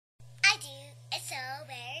It's so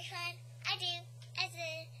very fun. I do.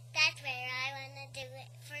 That's where I want to do it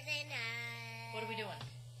for the night. What are we doing?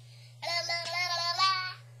 La, la, la, la, la.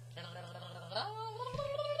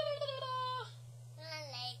 One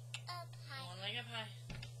leg up high. One leg up high.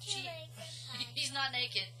 Two legs up high. He's not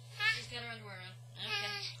naked. Huh? He's got her underwear on.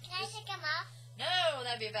 Okay. Can I take them off? No,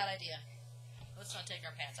 that'd be a bad idea. Let's not take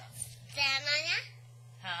our pants off. Stand on ya?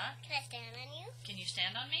 Huh? Can I stand on you? Can you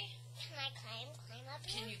stand on me? Can I climb up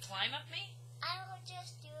you? Can you climb up me? I will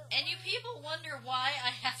just do it. And you people wonder why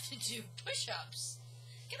I have to do push-ups.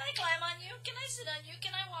 Can I climb on you? Can I sit on you?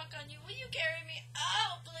 Can I walk on you? Will you carry me?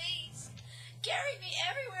 Oh, please. Carry me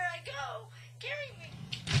everywhere I go. Carry me.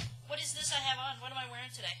 What is this I have on? What am I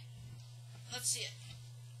wearing today? Let's see it.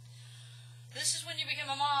 This is when you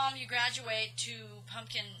become a mom, you graduate to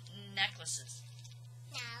pumpkin necklaces.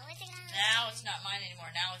 Now it's Now it's not mine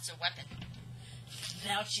anymore. Now it's a weapon.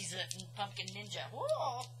 Now she's a pumpkin ninja.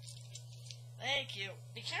 Whoa. Thank you.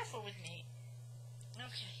 Be careful with me.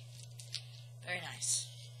 Okay. Very nice.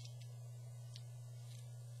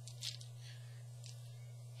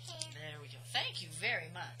 There we go. Thank you very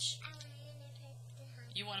much.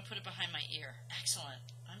 You want to put it behind my ear. Excellent.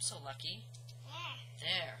 I'm so lucky.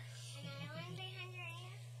 There. Another one behind your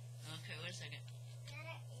ear. Okay, wait a second.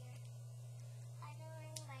 Another ear. Other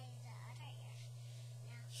one by the other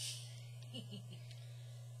ear.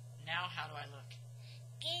 Now how do I look?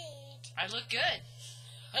 Good. I look good.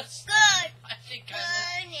 Good. I think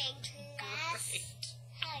I Morning, look class. great.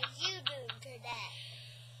 How you doing today?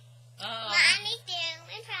 Oh, Mommy's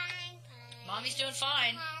doing fine. Mommy's doing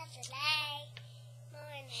fine. Has a leg.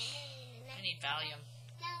 Morning. I need Valium.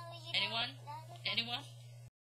 No, you Anyone? don't. Anyone?